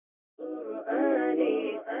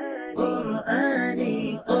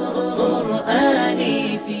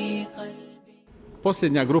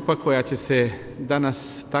Posljednja grupa koja će se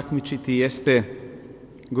danas takmičiti jeste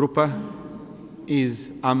grupa iz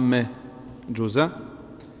Amme džuza.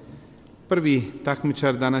 Prvi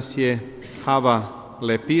takmičar danas je Hava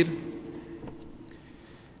Lepir,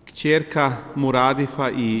 kćerka Muradifa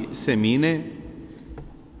i Semine.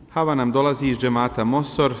 Hava nam dolazi iz džemata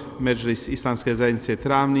Mosor, Medžlis Islamske zajednice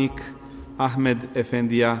Travnik, Ahmed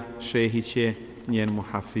Efendija Šehić je njen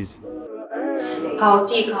muhafiz. Kao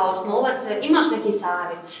ti, kao osnovac, imaš neki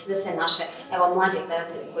savjet za sve naše mlađe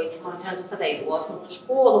gledatelji koji trenutno sada idu u osnovnu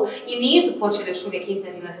školu i nisu počeli još uvijek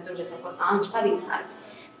intenzivno da se druže sa Kur'anom, šta bi im savjet?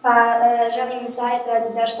 Pa želim im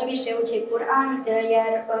savjetovati da što više uče Kur'an,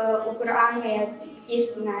 jer u Kur'anu je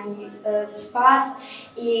istina i spas,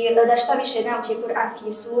 i da što više nauče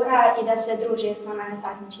kur'anskih sura i da se druže s nama na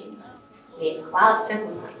takmičenju. Lijepo, hvala ti,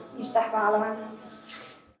 sretno nas. Ništa, hvala vam.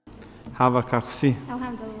 Hava, kako si?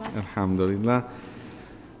 Alhamdulillah. Alhamdulillah.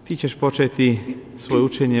 Ti ćeš početi svoje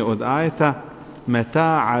učenje od ajeta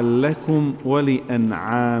Meta'an lekum wa li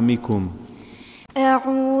an'amikum.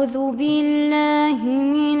 أعوذ بالله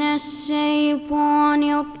من الشيطان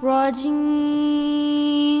الرجيم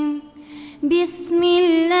بسم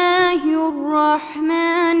الله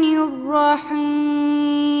الرحمن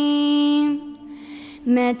الرحيم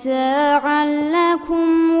متاعا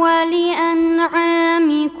لكم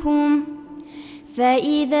ولأنعامكم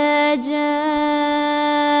فإذا جاءت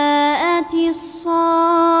الصاخة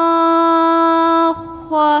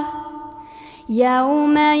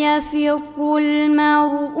يوم يفر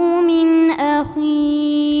المرء من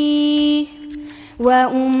أخيه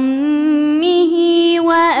وأمه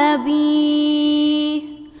وأبيه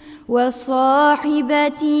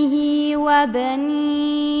وصاحبته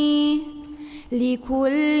وبنيه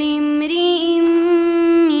لكل امرئ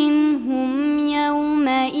منهم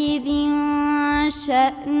يومئذ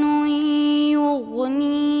شأن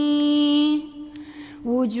يغنيه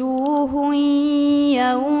وجوه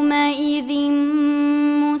يومئذ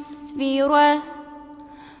مسفرة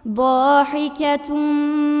ضاحكة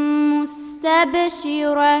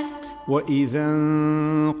مستبشرة وإذا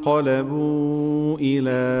انقلبوا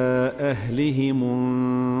إلى أهلهم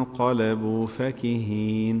انقلبوا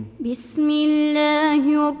فكهين. بسم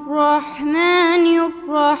الله الرحمن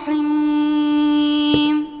الرحيم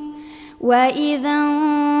وإذا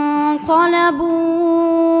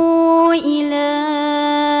انقلبوا إلى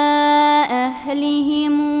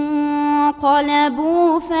أهلهم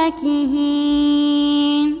انقلبوا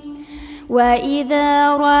فكهين وإذا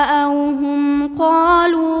رأوهم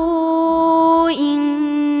قالوا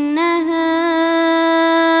إن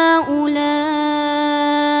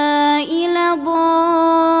هؤلاء لضالون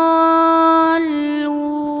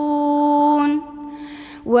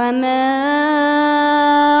وما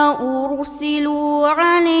أرسلوا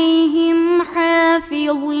عليهم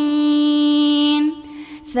حافظين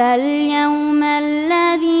فاليوم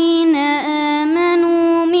الذين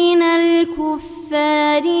آمنوا من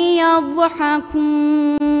الكفار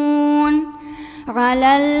يضحكون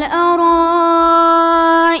على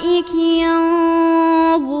الأرائك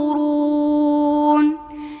ينظرون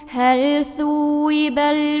هل ثوب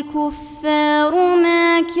الكفار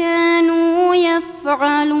ما كانوا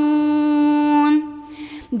يفعلون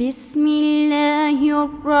بسم الله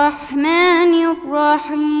الرحمن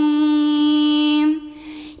الرحيم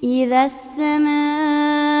إذا السماء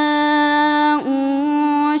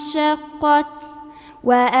انشقت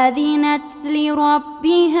وأذنت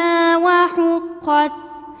لربها وحقت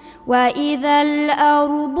وإذا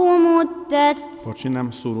الأرض مدت.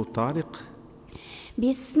 Počinam suru Tariq.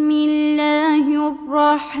 بسم الله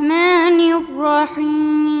الرحمن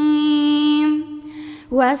الرحيم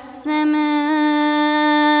والسماء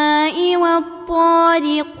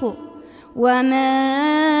والطارق وما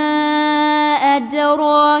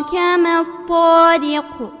أدراك ما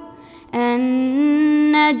الطارق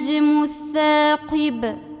النجم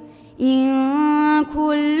الثاقب إن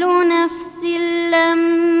كل نفس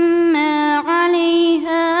لما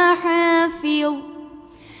عليها حافظ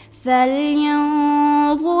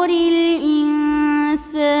فلينظر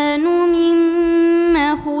الإنسان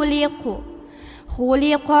مما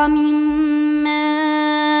خلق من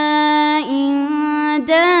ماء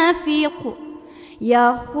دافق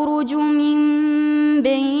يخرج من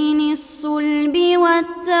بين الصلب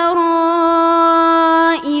والترائب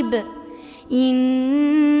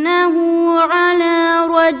إنه على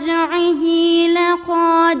رجعه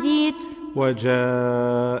لقادر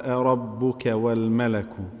وجاء ربك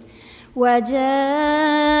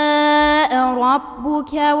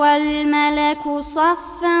والملك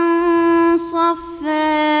صفا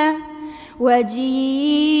صفا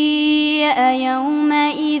وجيء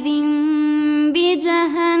يومئذ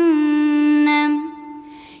بجهنم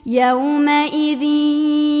يومئذ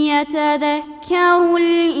يتذكر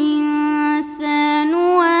الإنسان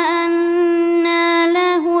وأنى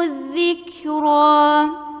له الذكرى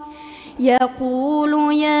يقول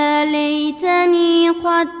يا ليتني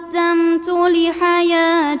قدمت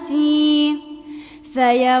لحياتي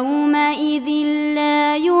فيومئذ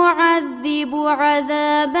لا يعذب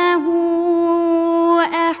عذابه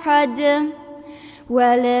أحد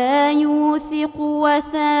ولا يوثق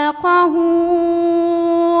وثاقه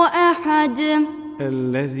أحد.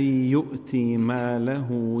 الذي يؤتي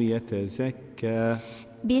ماله يتزكى.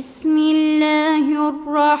 بسم الله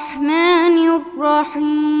الرحمن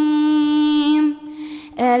الرحيم.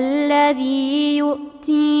 الذي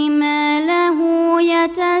يؤتي ماله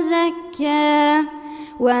يتزكى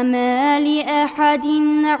وما لأحد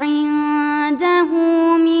عنده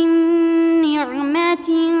من نعمة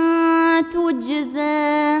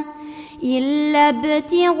تجزى إلا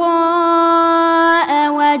ابتغاء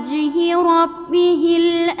وجه ربه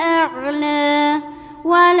الأعلى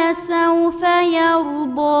ولسوف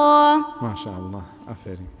يرضى. ما شاء الله.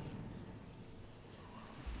 أفرين.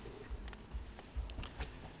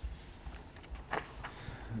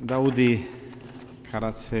 Daudi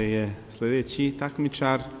Karace je sljedeći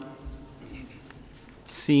takmičar,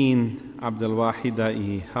 sin Abdelvahida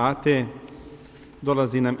i Hate.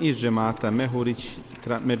 Dolazi nam iz džemata Mehurić,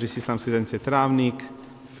 Medžlis islamske zajednice Travnik.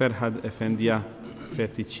 Ferhad Efendija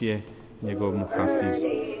Fetić je njegov muhafiz.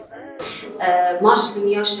 Možeš li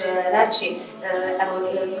mi još reći, evo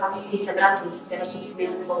kako ti sa bratom, se već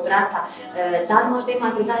spomenuli tvojeg brata, da li možda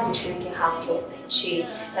imate zajedničke neke halke u peći,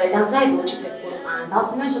 da li zajedno učite Kur'an, da li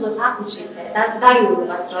se međusobno takmičite, daruju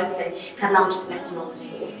vas roditelji kad naučite neku novu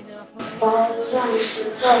suru? Pa zajedno se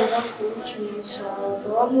tako učimo sa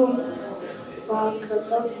domom, pa kad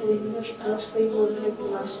tako nešto osvojimo neku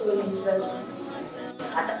na svojim velikim.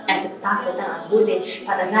 Eto tako da nas bude,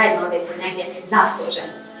 pa da zajedno odete negdje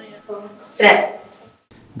zasluženo. Sretno.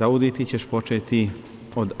 Daudi, ti ćeš početi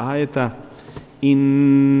od ajeta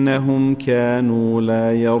Innahum kanu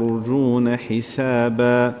la yarjuna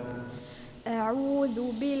hisaba.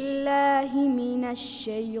 A'udhu billahi minash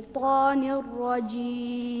shaytanir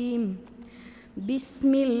rajim.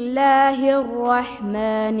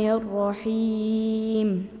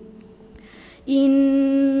 Bismillahirrahmanirrahim.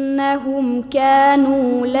 إنهم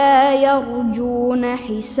كانوا لا يرجون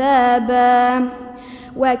حسابا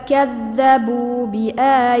وكذبوا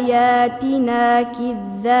بآياتنا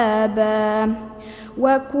كذابا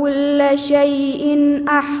وكل شيء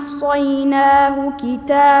أحصيناه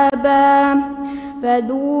كتابا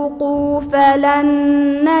فذوقوا فلن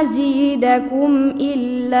نزيدكم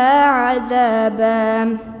إلا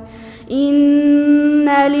عذابا إن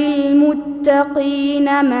للمتقين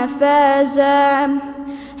مفازا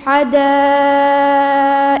حدائق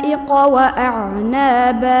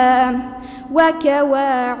وأعنابا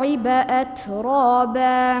وكواعب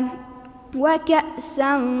أترابا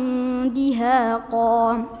وكأسا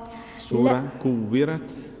دهاقا. سورة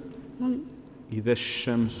كورت إذا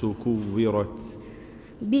الشمس كورت.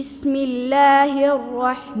 بسم الله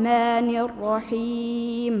الرحمن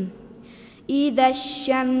الرحيم. إذا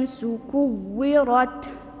الشمس كورت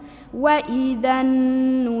وإذا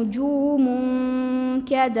النجوم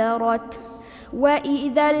انكدرت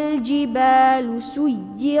وإذا الجبال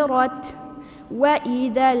سيرت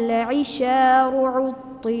وإذا العشار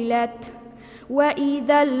عطلت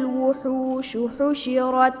وإذا الوحوش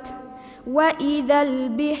حشرت وإذا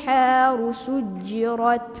البحار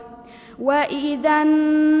سجرت وإذا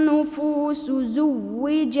النفوس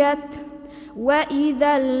زوجت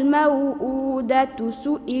وإذا الموءودة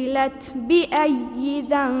سئلت بأي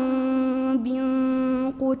ذنب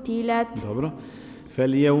قتلت.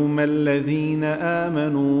 فاليوم الذين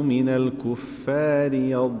آمنوا من الكفار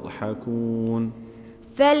يضحكون.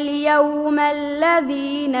 فاليوم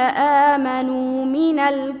الذين آمنوا من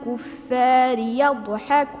الكفار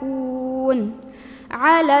يضحكون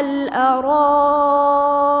على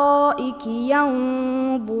الأرائك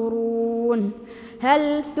ينظرون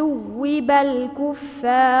هل ثوب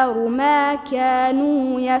الكفار ما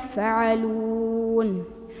كانوا يفعلون.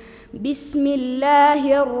 بسم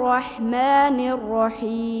الله الرحمن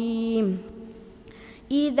الرحيم.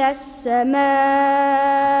 إذا السماء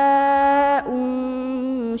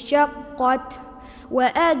انشقت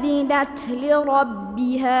وأذنت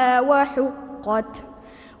لربها وحقت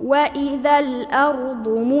وإذا الأرض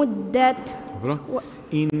مدت.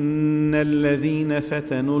 إن الذين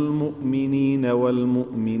فتنوا المؤمنين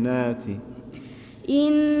والمؤمنات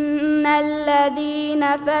إن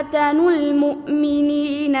الذين فتنوا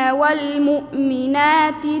المؤمنين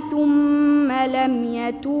والمؤمنات ثم لم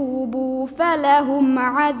يتوبوا فلهم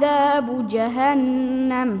عذاب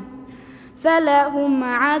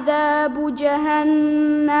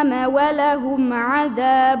جهنم ولهم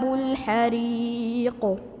عذاب الحريق.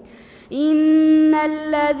 إن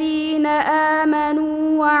الذين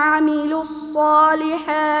آمنوا وعملوا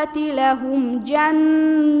الصالحات لهم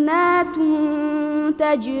جنات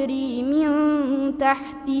تجري من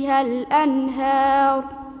تحتها الأنهار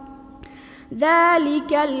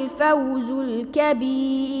ذلك الفوز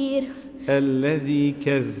الكبير. الذي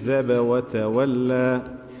كذب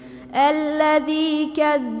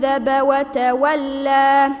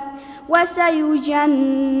وتولى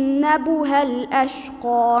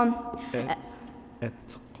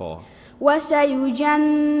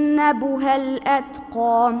وسيجنبها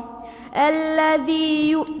الأتقى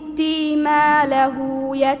الذي يؤتي ماله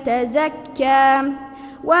يتزكى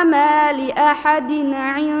وما لأحد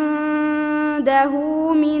عنده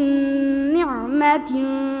من نعمة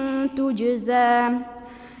تجزى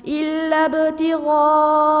إلا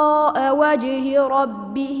ابتغاء وجه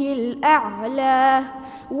ربه الأعلى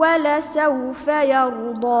ولسوف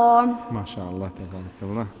يرضى. ما شاء الله تبارك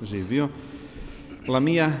الله. Živio.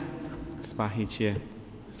 Lamija Spahić je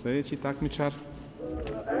sljedeći takmičar.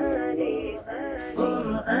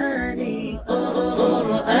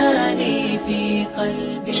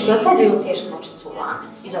 Što je bilo teško naučiti Sur'an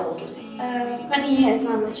i zavuču se? Pa nije,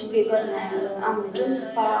 znam već 2 godine Amun džuz,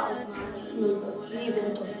 pa nije bilo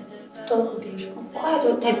to toliko teško. Koja je to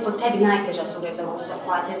po tebi najteža sura za vuču za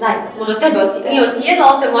koja te zaista? Možda tebe nije osjedla,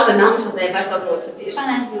 ali te možda naučila da je baš dobro ucrtiš. Pa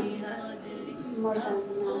ne znam sad, možda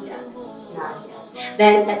nazijat. Da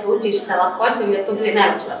eto učiš sa lakoćem jer to bude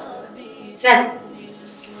najlakša sura. Sretno?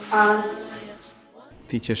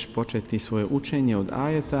 Ti ćeš početi svoje učenje od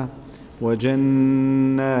ajeta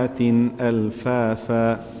وَجَنَّاتٍ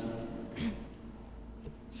أَلْفَافًا.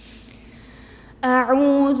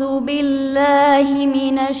 أعوذ بالله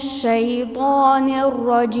من الشيطان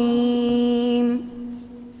الرجيم.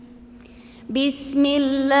 بسم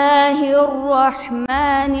الله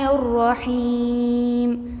الرحمن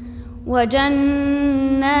الرحيم.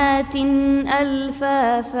 وجنات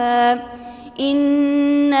ألفافا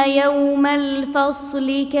إن يوم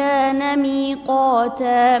الفصل كان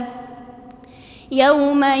ميقاتا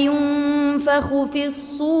يوم ينفخ في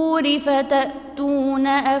الصور فتأتون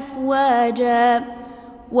أفواجا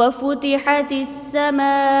وفتحت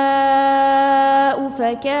السماء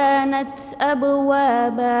فكانت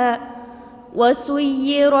أبوابا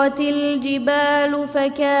وسيرت الجبال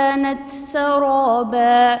فكانت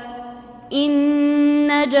سرابا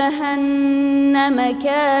إن جهنم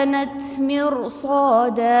كانت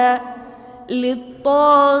مرصادا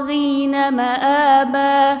للطاغين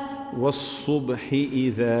مآبا والصبح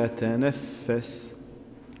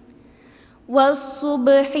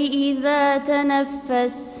إذا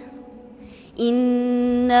تنفس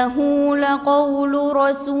إنه لقول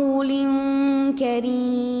رسول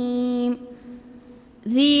كريم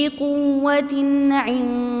ذي قوة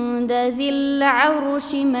عند ذي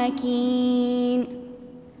العرش مكين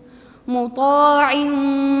مطاع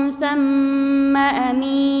ثم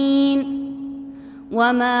أمين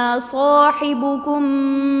وما صاحبكم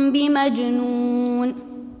بمجنون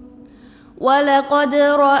ولقد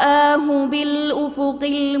رآه بالأفق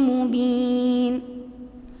المبين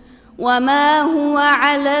وما هو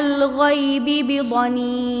على الغيب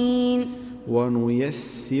بضنين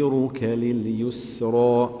ونيسرك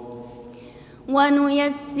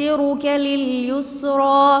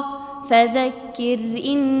لليسرى فذكر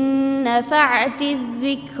إن نفعت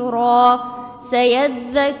الذكرى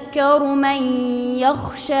سيذكر من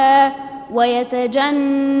يخشى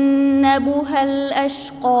ويتجنبها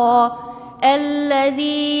الأشقى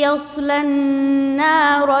الذي يصلى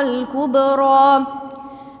النار الكبرى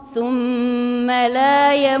ثم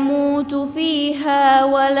لا يموت فيها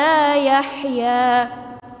ولا يحيا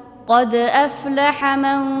قد أفلح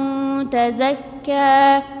من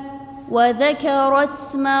تزكى وذكر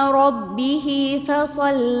اسم ربه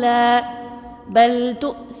فصلى بل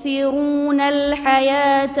تؤثرون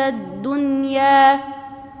الحياة الدنيا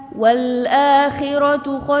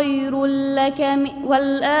والآخرة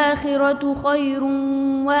خير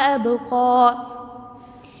وأبقى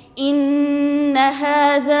إن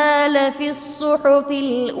هذا لفي الصحف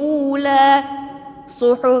الأولى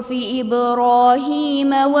صحف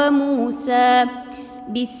إبراهيم وموسى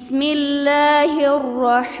بسم الله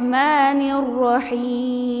الرحمن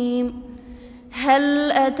الرحيم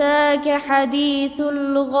هل أتاك حديث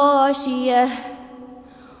الغاشية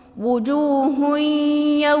وجوه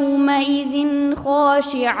يومئذ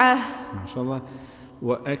خاشعة ما شاء الله.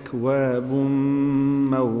 وأكواب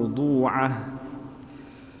موضوعة.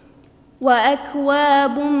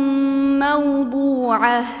 وأكواب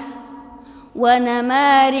موضوعة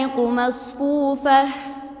ونمارق مصفوفة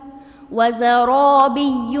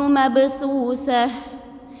وزرابي مبثوثة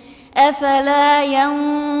أفلا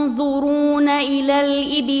ينظرون إلى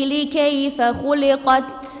الإبل كيف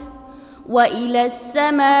خلقت وإلى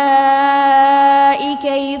السماء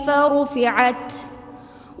كيف رفعت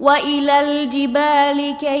وإلى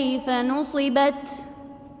الجبال كيف نصبت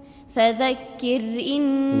فذكر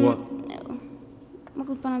إن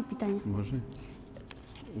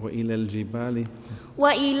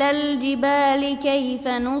وإلى الجبال كيف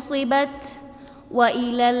نصبت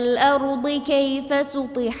وإلى الأرض كيف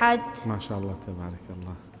سطحت. ما شاء الله تبارك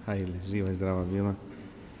الله. هاي živa i zdrava bila.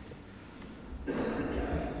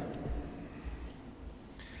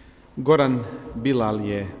 Goran Bilal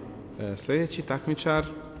je sljedeći takmičar,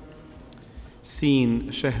 sin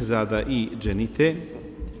Šehzada i Dženite.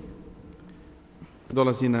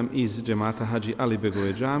 Dolazi nam iz džemata Hadži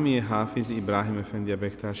Alibegove džamije, Hafiz Ibrahim Efendija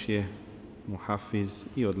Bektaš je muhafiz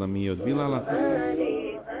i od Lamije i od Bilala.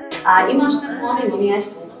 A imaš neku omilno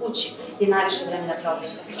mjesto u kući gdje najviše vremena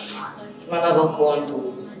provodiš sa Kur'anom? Ma na balkonu tu.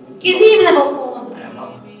 I zimi na balkonu?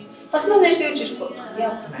 Pa smo nešto i učiš Kur'an,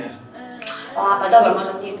 jel? Pa dobro,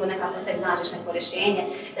 možda ti tu nekako sebi nađeš neko rješenje,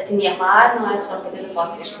 da ti nije hladno, a opet ne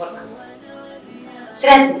zapostaviš Kur'an.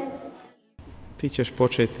 Sretni! Ti ćeš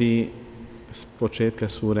početi s početka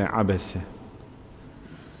sure Abese.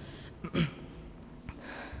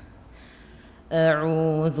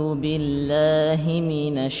 أعوذ بالله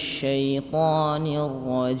من الشيطان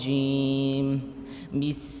الرجيم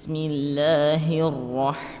بسم الله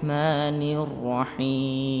الرحمن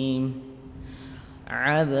الرحيم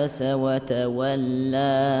عبس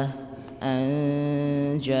وتولى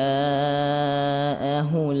أن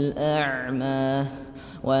جاءه الأعمى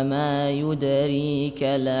وما يدريك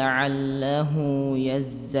لعله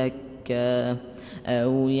يزكى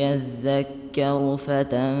أو يذكر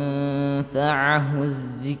فتنفعه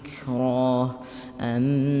الذكرى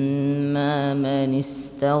أما من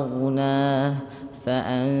استغنى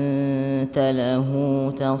فأنت له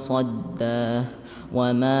تصدى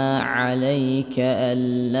وما عليك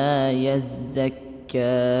ألا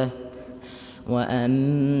يزكى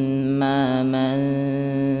وأما من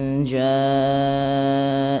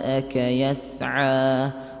جاءك يسعى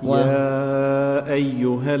يا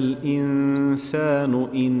أيها الإنسان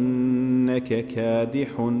إنك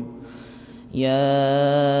كادح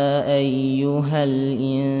يا أيها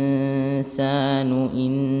الإنسان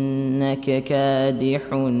إنك كادح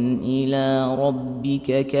إلى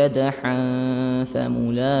ربك كدحا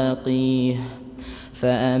فملاقيه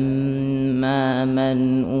فأما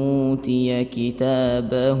من أوتي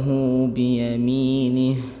كتابه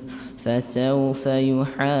بيمينه فسوف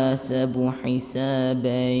يحاسب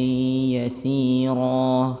حسابا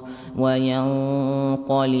يسيرا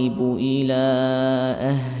وينقلب إلى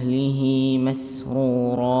أهله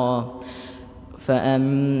مسرورا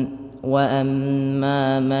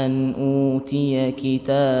وأما من أوتي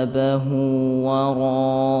كتابه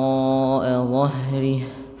وراء ظهره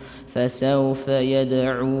فسوف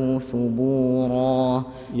يدعو ثبورا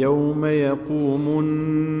يوم يقوم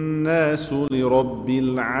الناس لرب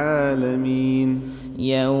العالمين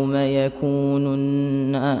يوم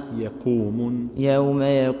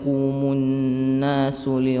يقوم الناس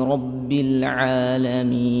لرب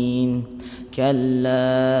العالمين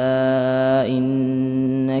كلا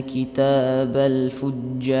إن كتاب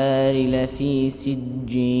الفجار لفي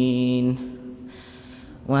سجين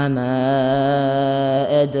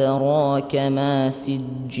وما أدراك ما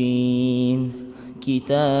سجين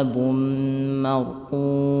كتاب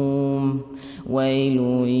مرقوم ويل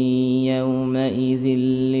يومئذ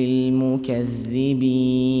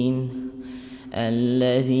للمكذبين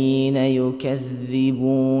الذين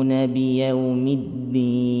يكذبون بيوم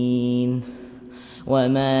الدين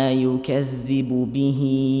وما يكذب به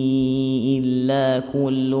إلا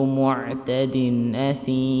كل معتد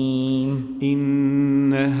أثيم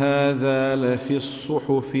إن هذا لفي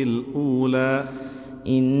الصحف الأولى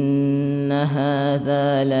إن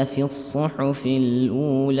هذا لفي الصحف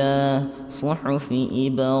الأولى صحف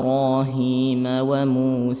إبراهيم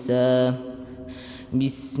وموسى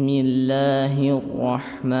بسم الله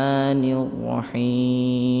الرحمن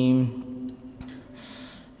الرحيم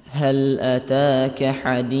هل أتاك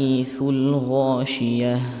حديث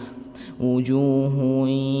الغاشية وجوه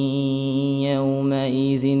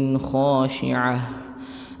يومئذ خاشعة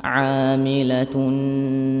عاملة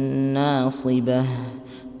ناصبة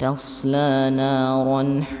تصلى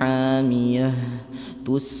نارا حامية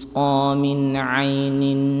تسقى من عين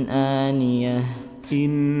آنية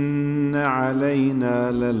إن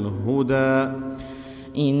علينا للهدى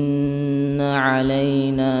إن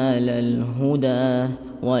علينا للهدى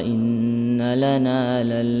وإن لنا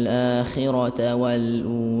للآخرة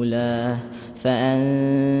والأولى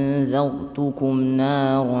فأنذرتكم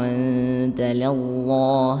نارا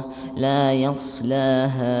تلظى لا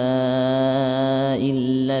يصلاها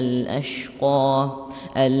إلا الأشقى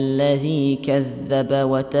الذي كذب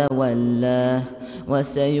وتولى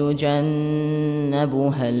وسيجنبها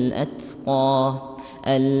الأتقى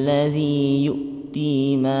الذي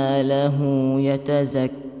يؤتي ماله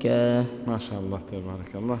يتزكى. ما شاء Allah,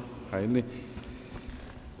 tebarek Allah. Hajde.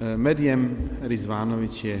 Merjem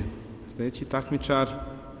Rizvanović je sljedeći takmičar,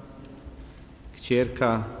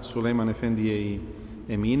 kćerka Sulejman Efendije i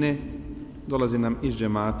Emine. Dolazi nam iz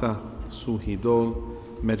džemata Suhi Dol,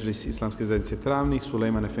 Medžlis Islamske zajednice Travnik.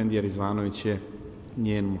 Sulejman Efendija Rizvanović je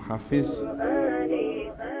njen muhafiz.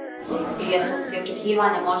 Jesu ti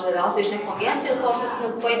očekivanja možda da ostaviš nekom mjestu ili kao što su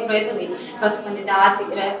tvoji prethodni protukandidati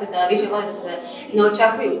rekli da više vole da se ne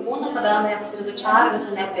očekuju puno, pa da onda ako se razočara da to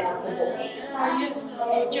ne bude tako bolje. Jeste,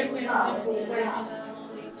 očekujem da bude bolje mjesto.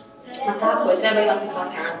 Ma tako je, treba imati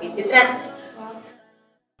visoke ambicije. Sretno!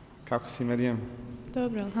 Kako si, Merjem?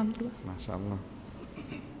 Dobro, alhamdulillah. Maša Allah.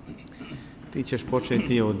 Ti ćeš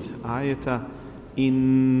početi od ajeta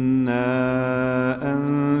Inna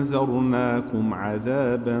anzarnakum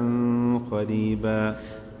azaban qariba.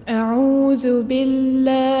 أعوذ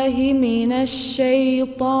بالله من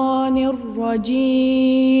الشيطان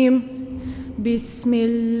الرجيم بسم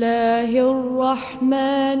الله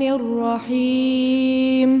الرحمن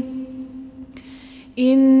الرحيم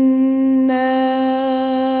إنا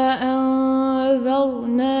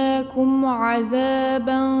أنذرناكم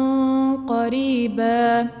عذابا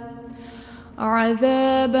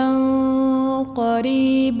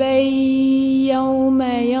قريبا يوم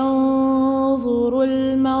ينظر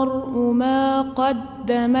المرء ما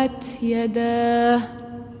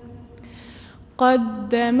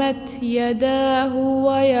قدمت يداه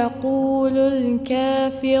ويقول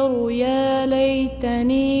الكافر يا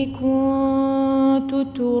ليتني كنت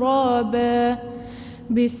ترابا.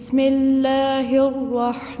 بسم الله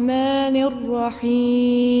الرحمن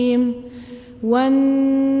الرحيم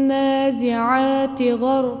والنازعات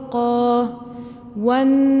غرقا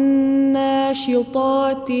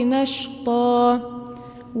والناشطات نشطا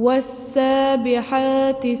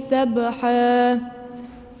والسابحات سبحا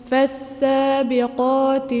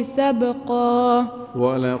فالسابقات سبقا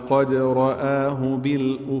ولقد رآه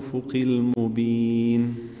بالأفق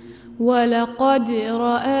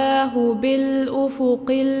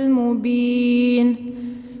المبين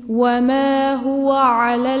وما هو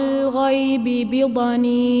على الغيب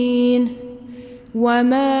بضنين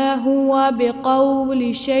وما هو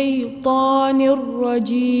بقول شيطان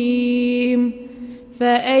رجيم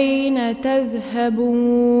فأين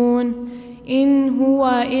تذهبون إن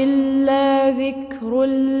هو إلا ذكر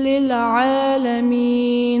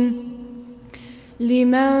للعالمين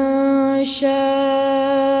لمن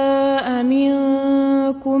شاء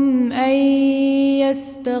منكم أن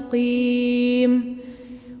يستقيم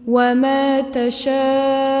وما تشاءون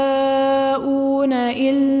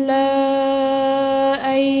إلا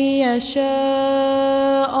أن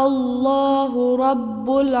يشاء الله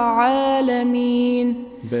رب العالمين.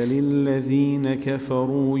 بل الذين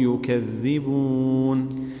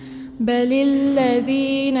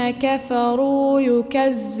كفروا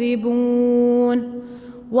يكذبون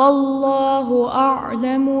والله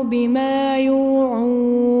أعلم بما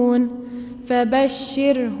يوعون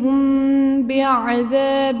فبشرهم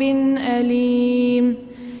بعذاب أليم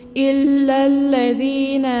إلا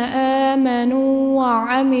الذين آمنوا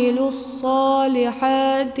وعملوا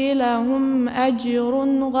الصالحات لهم أجر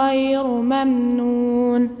غير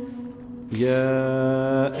ممنون.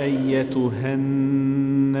 يا أيتها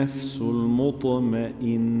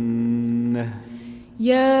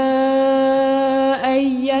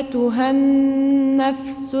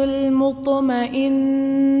النفس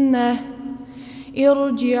المطمئنة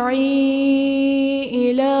ارجعي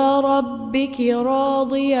إلى ربك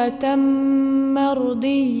راضية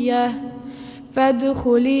مرضية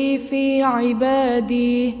فادخلي في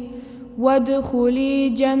عبادي وادخلي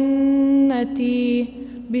جنتي.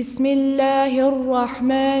 بسم الله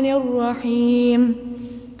الرحمن الرحيم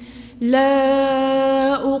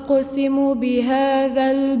لا أقسم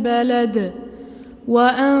بهذا البلد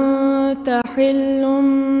وأنت حل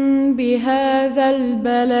بهذا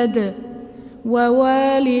البلد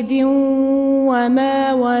ووالد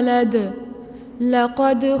وما ولد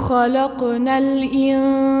لقد خلقنا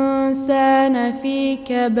الإنسان في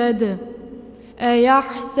كبد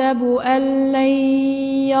أيحسب أن لن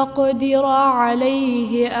يقدر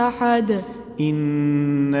عليه أحد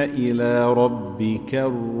إن إلى ربك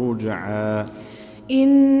الرجعى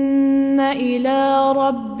إن إلى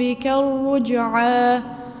ربك الرجعى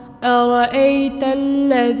أرأيت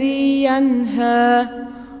الذي ينهى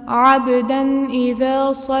عبدا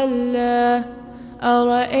إذا صلى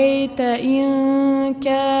أرأيت إن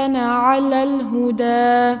كان على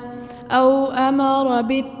الهدى أو أمر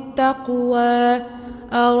بالتقوى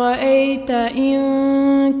أرأيت إن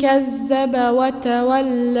كذب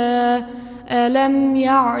وتولى ألم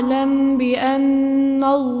يعلم بأن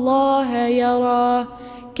الله يرى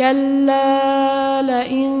كلا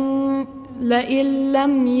لئن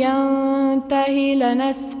لم ينته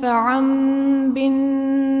لنسفعا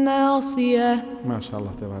بالناصية. Maša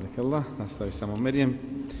Allah, tebarek Allah. Nastavi samo Merijem.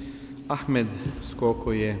 Ahmed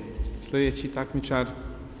Skoko je sljedeći takmičar.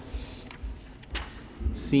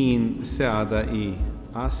 Sin Seada i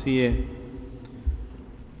Asije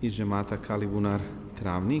iz džemata Kalibunar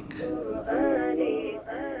Travnik.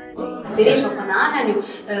 Kad si riječ o ponavljanju,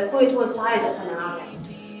 koji je tvoj savjet za ponavljanje?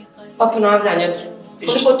 Pa ponavljanje,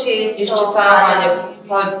 iščitavanje,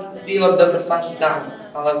 pa bilo bi dobro svaki dan,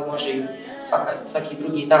 ali može i svaki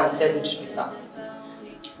drugi dan, sedmični dan.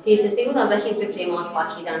 Ti se sigurno za HIND pripremao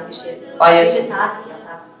svaki dan, više sati, jel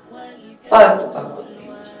tako? Pa je to tako.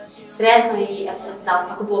 Sretno i da,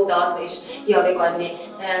 ako Bog da osvojiš i ove godine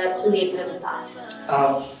lijep rezultat.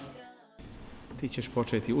 Ti ćeš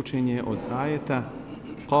početi učenje od ajeta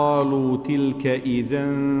قالوا تلك إذا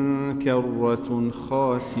كرة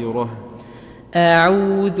خاسرة.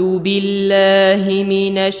 أعوذ بالله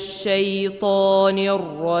من الشيطان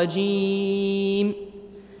الرجيم.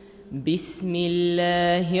 بسم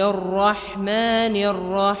الله الرحمن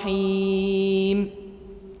الرحيم.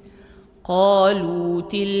 قالوا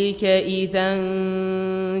تلك إذا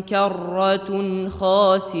كرة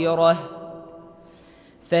خاسرة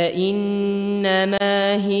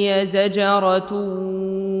فإنما هي زجرة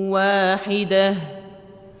واحدة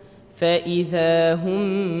فإذا هم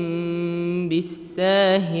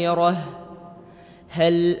بالساهرة.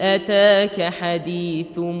 هل أتاك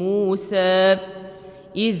حديث موسى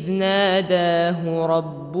إذ ناداه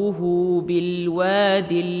ربه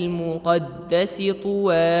بالوادي المقدس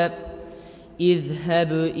طوى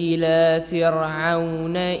اذهب إلى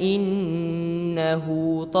فرعون إنه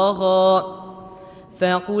طغى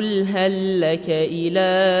فقل هل لك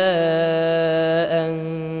إلى أن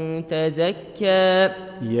تزكى.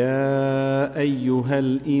 يا أيها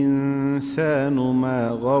الإنسان ما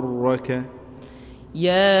غرك.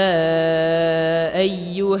 يا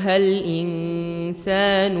أيها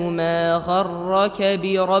الإنسان ما غرك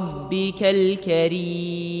بربك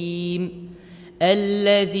الكريم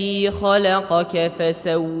الذي خلقك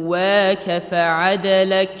فسواك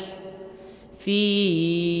فعدلك في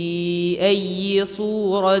أي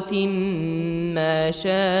صورة ما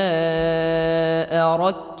شاء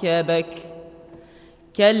ركبك.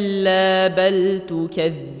 كلا بل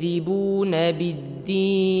تكذبون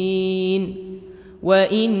بالدين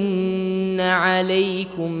وإن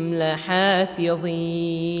عليكم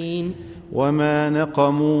لحافظين. وما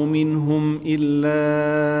نقموا منهم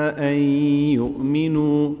إلا أن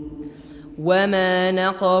يؤمنوا. وما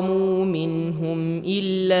نقموا منهم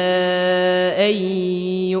إلا أن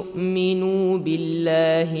يؤمنوا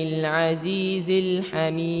بالله العزيز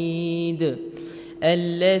الحميد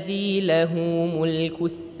الذي له ملك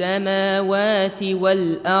السماوات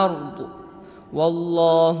والأرض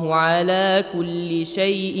والله على كل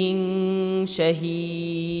شيء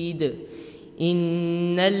شهيد.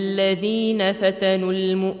 إن الذين فتنوا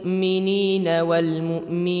المؤمنين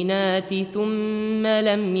والمؤمنات ثم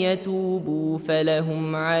لم يتوبوا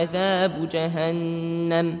فلهم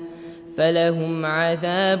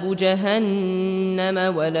عذاب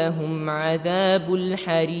جهنم ولهم عذاب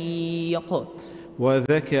الحريق.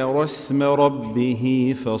 وذكر اسم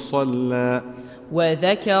ربه فصلى.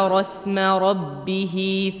 وذكر اسم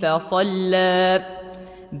ربه فصلى.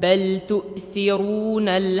 بل تؤثرون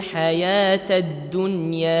الحياة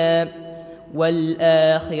الدنيا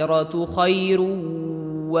والآخرة خير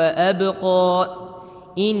وأبقى.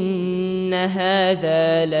 إن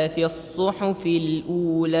هذا لفي الصحف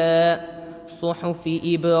الأولى صحف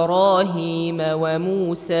إبراهيم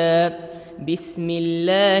وموسى. بسم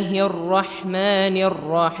الله الرحمن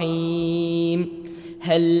الرحيم.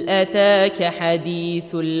 هل أتاك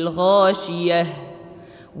حديث الغاشية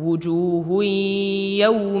وجوه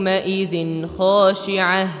يومئذ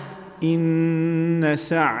خاشعة. إن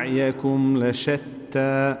سعيكم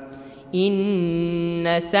لشتى.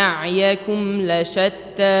 إن سعيكم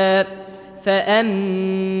لشتى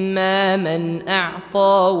فأما من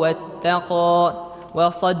أعطى واتقى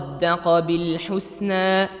وصدق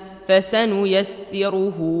بالحسنى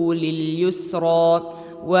فسنيسره لليسرى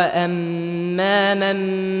وأما من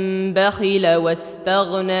بخل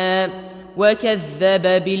واستغنى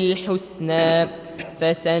وكذب بالحسنى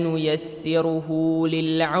فسنيسره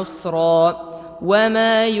للعسرى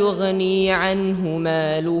وما يغني عنه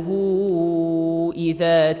ماله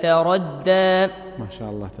إذا تردى. Maša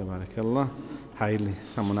Allah, tabarakallah. Hajde,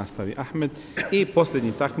 samo nastavi Ahmed. I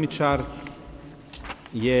posljednji takmičar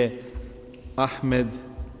je Ahmed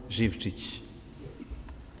Živčić.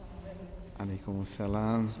 Alejkum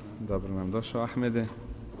selam. Dobro nam došao, Ahmede.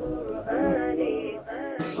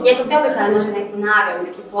 Jesam te obećala možda neku nagradu,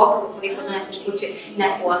 neki poklon, koliko doneseš kući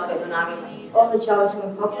neku osvojenu nagradu? Obećala smo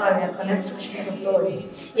mi poklon, ako ne prođe.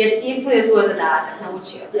 Jer si ti ispunio svoj zadatak,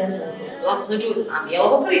 naučio si. Jesam. Odnosno džuz znam. Je li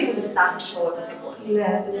ovo prvi put da se takmičiš u ovoj kategoriji? Ne,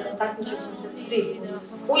 takmičili smo se 3 puta.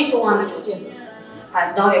 U isto u ovome džuzu? Pa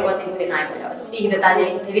da ove godine bude najbolja od svih, da dalje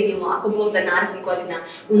te vidimo ako bude narednih godina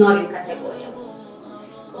u novim kategorijama.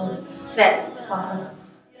 Sve. Hvala.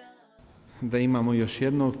 Da imamo još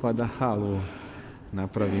jednog pa da halu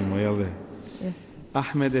napravimo, jel da?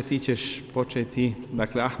 Ahmede, ti ćeš početi.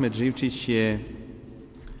 Dakle, Ahmed Živčić je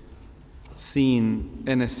sin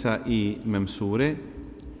Enesa i Memsure.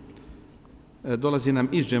 Dolazi nam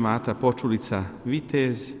iz džemata Počulica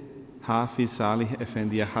Vitez. Hafiz Salih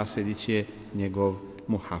Efendija Hasedić je njegov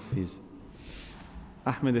muhafiz.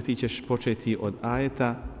 Ahmede, ti ćeš početi od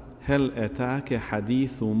ajeta Hel etake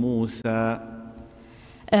hadithu Musa.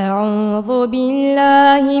 أعوذ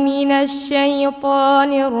بالله من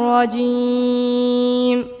الشيطان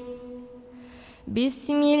الرجيم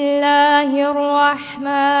بسم الله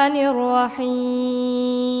الرحمن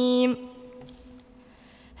الرحيم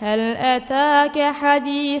هل أتاك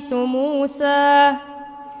حديث موسى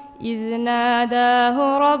إذ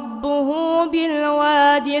ناداه ربه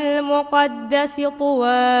بالواد المقدس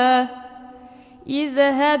طوى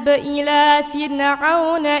اذهب إلى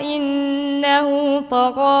فرعون إنه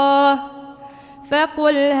طغى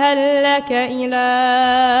فقل هل لك إلى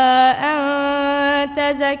أن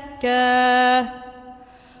تزكى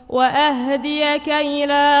وأهديك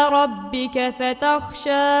إلى ربك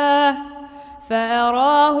فتخشى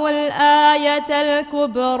فأراه الآية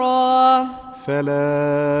الكبرى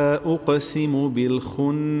فلا أقسم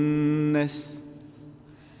بالخنس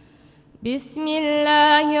بسم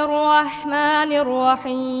الله الرحمن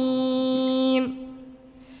الرحيم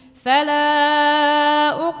فلا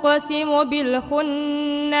أقسم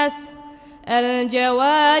بالخنس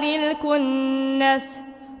الجوار الكنس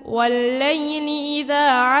والليل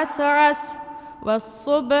إذا عسعس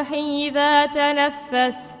والصبح إذا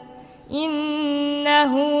تنفس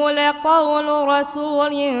إنه لقول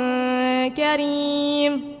رسول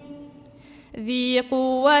كريم ذي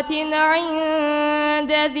قوة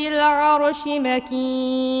عند ذي العرش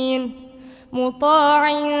مكين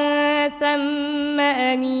مطاع ثم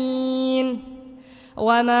أمين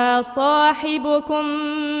وما صاحبكم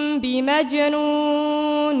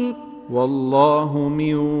بمجنون والله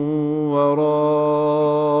من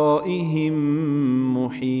ورائهم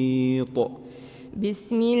محيط.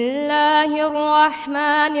 بسم الله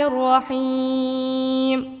الرحمن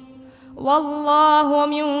الرحيم والله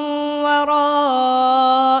من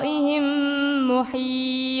ورائهم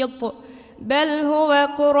محيط بل هو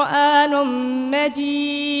قرآن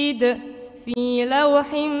مجيد في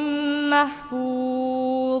لوح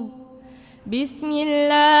محفوظ. بسم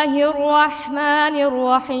الله الرحمن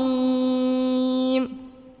الرحيم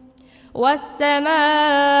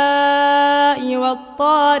والسماء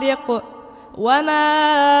والطارق وما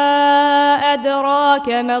أدراك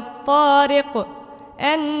ما الطارق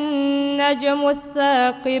النجم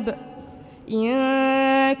الثاقب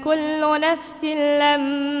إن كل نفس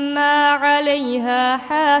لما عليها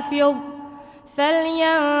حافظ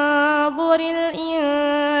فلينظر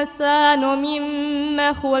الإنسان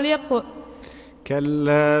مما خلق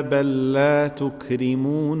كلا بل لا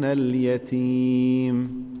تكرمون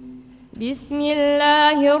اليتيم. بسم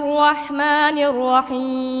الله الرحمن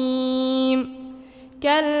الرحيم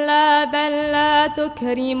كلا بل لا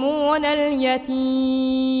تكرمون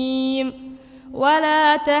اليتيم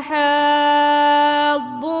ولا تحاضون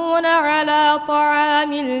على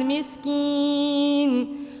طعام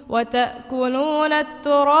المسكين وتأكلون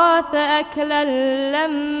التراث أكلا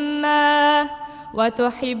لما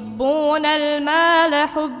وتحبون المال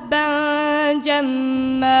حبا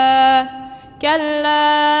جما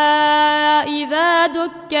كلا إذا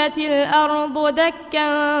دكت الأرض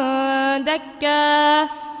دكا دكا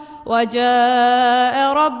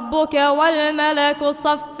وجاء ربك والملك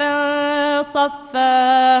صفا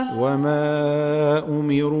صفا وما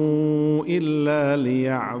أمروا إلا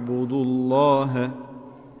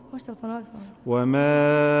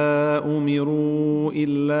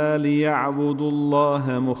ليعبدوا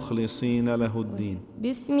الله مخلصين له الدين.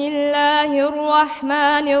 بسم الله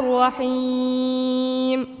الرحمن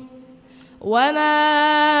الرحيم. وما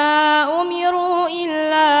أمروا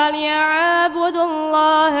إلا ليعبدوا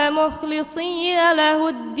الله مخلصين له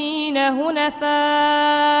الدين هنفاء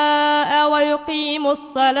ويقيموا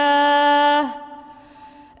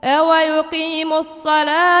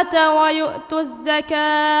الصلاة ويؤتوا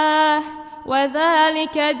الزكاة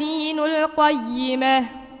وذلك دين القيمة.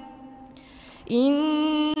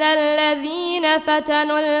 إن الذين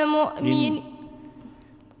فتنوا المؤمنين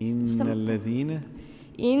إن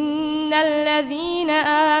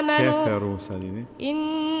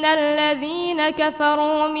الذين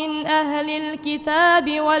كفروا من أهل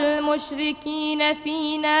الكتاب والمشركين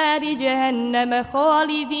في نار جهنم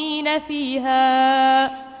خالدين فيها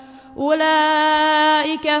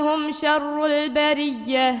أولئك هم شر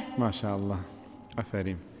البرية. ما شاء الله.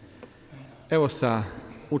 Aferin. Evo sa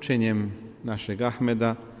učenjem našeg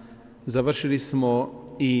Ahmeda završili smo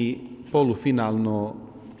i polufinalno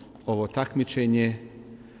ovo takmičenje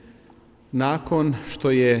nakon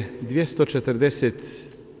što je 240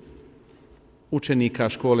 učenika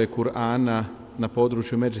škole Kur'ana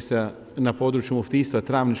na području muftijstva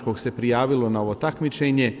Travničkog se prijavilo na ovo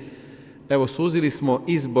takmičenje. Evo, suzili smo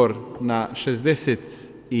izbor na 61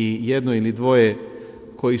 ili 2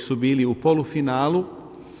 koji su bili u polufinalu.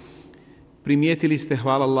 Primijetili ste,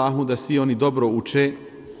 hvala Allahu, da svi oni dobro uče.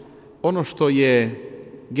 Ono što je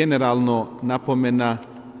generalno napomena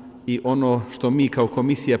i ono što mi kao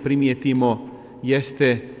komisija primijetimo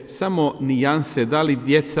jeste samo nijanse, da li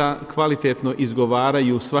djeca kvalitetno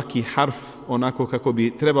izgovaraju svaki harf onako kako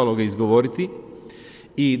bi trebalo ga izgovoriti.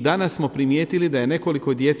 I danas smo primijetili da je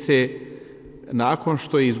nekoliko djece nakon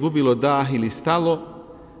što je izgubilo dah ili stalo,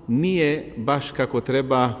 nije baš kako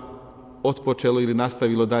treba otpočelo ili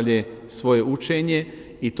nastavilo dalje svoje učenje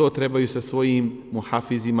i to trebaju sa svojim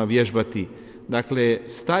muhafizima vježbati. Dakle,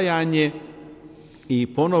 stajanje i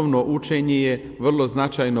ponovno učenje je vrlo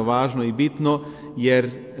značajno, važno i bitno, jer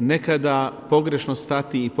nekada pogrešno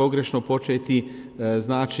stati i pogrešno početi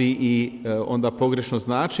znači i onda pogrešno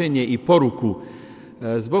značenje i poruku.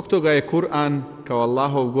 Zbog toga je Kur'an kao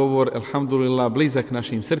Allahov govor, alhamdulillah, blizak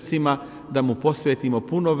našim srcima, da mu posvetimo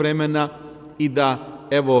puno vremena i da,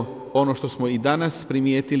 evo, ono što smo i danas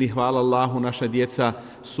primijetili, hvala Allahu, naša djeca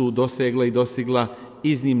su dosegla i dostigla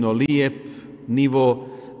iznimno lijep nivo,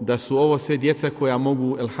 da su ovo sve djeca koja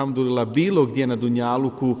mogu, alhamdulillah, bilo gdje na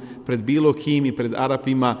dunjaluku, pred bilo kim i pred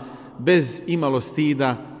Arapima, bez imalo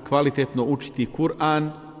stida, kvalitetno učiti Kur'an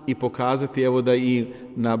i pokazati, evo, da i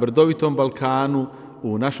na brdovitom Balkanu,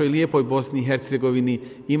 u našoj lijepoj Bosni i Hercegovini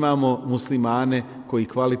imamo muslimane koji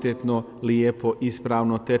kvalitetno, lijepo,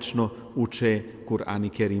 ispravno, tečno uče Kur'an i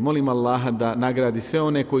Kerim. Molim Allaha da nagradi sve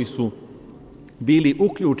one koji su bili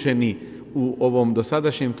uključeni u ovom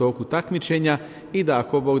dosadašnjem toku takmičenja i da,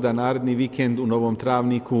 ako Bog da, naredni vikend u Novom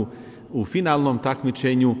Travniku u finalnom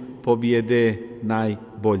takmičenju pobjede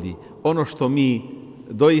najbolji. Ono što mi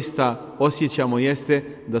doista osjećamo jeste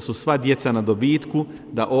da su sva djeca na dobitku,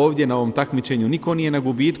 da ovdje na ovom takmičenju niko nije na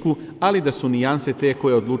gubitku, ali da su nijanse te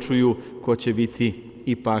koje odlučuju ko će biti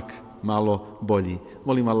ipak malo bolji.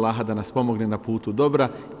 Molim Allaha da nas pomogne na putu dobra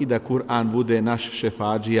i da Kur'an bude naš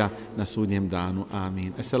šefadžija na sudnjem danu.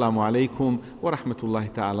 Amin. Assalamu alaikum wa rahmatullahi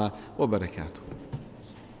ta'ala wa barakatuh.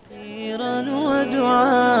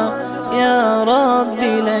 ودعاء يا رب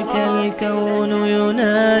لك الكون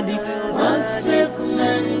ينادي